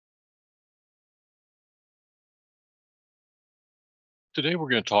Today, we're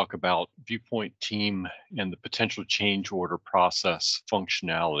going to talk about Viewpoint Team and the potential change order process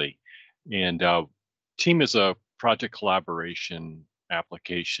functionality. And Team is a project collaboration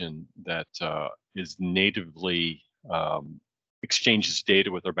application that is natively exchanges data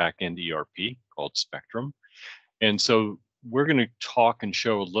with our backend ERP called Spectrum. And so we're going to talk and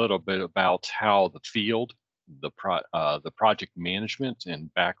show a little bit about how the field, the project management,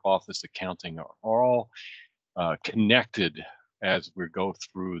 and back office accounting are all connected as we go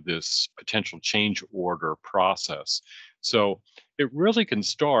through this potential change order process. So it really can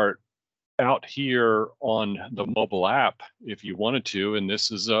start out here on the mobile app if you wanted to, and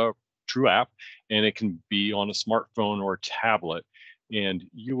this is a true app, and it can be on a smartphone or tablet, and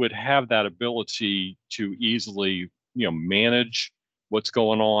you would have that ability to easily, manage what's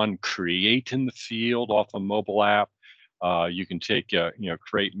going on, create in the field off a mobile app. You can take,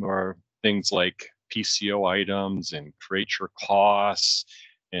 create more things like PCO items and create your costs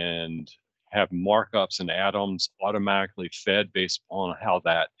and have markups and add-ons automatically fed based on how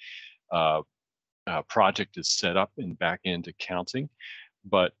that uh, project is set up in back-end accounting.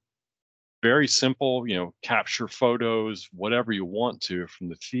 But very simple, capture photos, whatever you want to from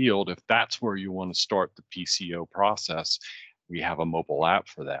the field. If that's where you want to start the PCO process, we have a mobile app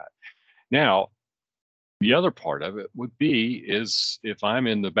for that. Now, the other part of it would be is if I'm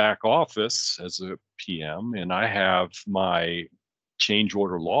in the back office as a PM and I have my change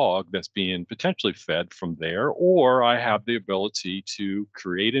order log that's being potentially fed from there, or I have the ability to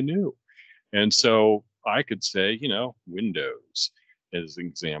create a new. And so I could say, Windows as an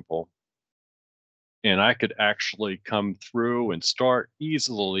example, and I could actually come through and start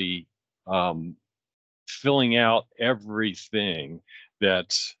easily um, filling out everything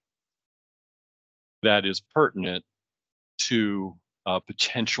that that is pertinent to a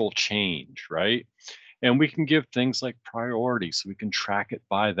potential change, right? And we can give things like priority so we can track it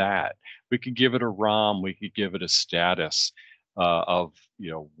by that. We could give it a ROM, we could give it a status of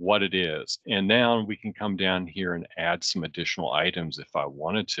what it is. And now we can come down here and add some additional items if I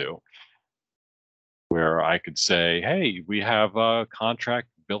wanted to, where I could say, hey, we have a contract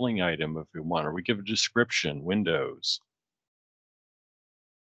billing item if we want, or we give a description, Windows,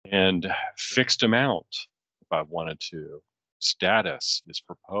 and fixed amount if I wanted to. Status is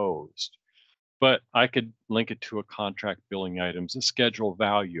proposed. But I could link it to a contract billing items, a schedule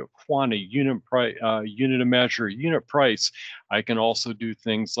value, a quantity, unit price, unit of measure, unit price. I can also do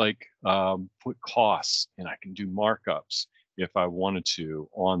things like put costs, and I can do markups if I wanted to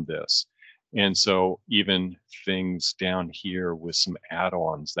on this. And so even things down here with some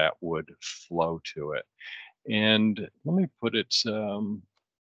add-ons that would flow to it. And let me put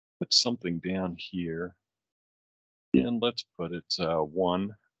something down here, and let's put it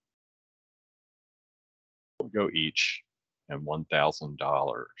one. We'll go each and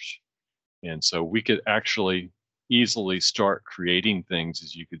 $1,000. And so we could actually easily start creating things,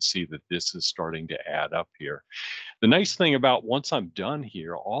 as you could see that this is starting to add up here. The nice thing about once I'm done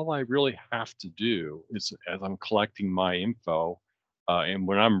here, all I really have to do is as I'm collecting my info and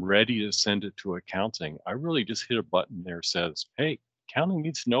when I'm ready to send it to accounting, I really just hit a button there that says, hey, accounting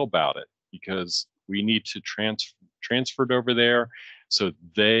needs to know about it because we need to transfer it over there so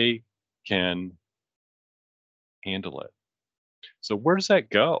they can handle it. So where does that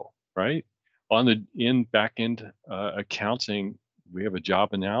go, right? On the back end accounting, we have a job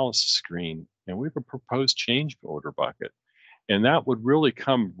analysis screen and we have a proposed change order bucket. And that would really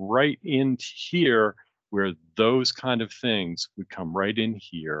come right in here where those kind of things would come right in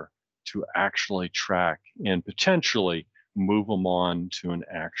here to actually track and potentially move them on to an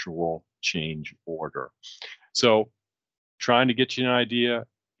actual change order. So trying to get you an idea,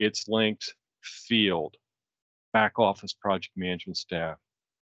 it's linked field, back office project management staff,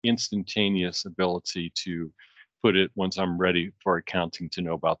 instantaneous ability to put it once I'm ready for accounting to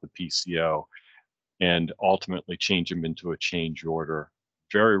know about the PCO and ultimately change them into a change order.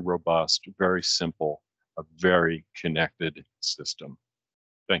 Very robust, very simple, a very connected system.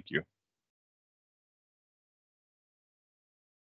 Thank you.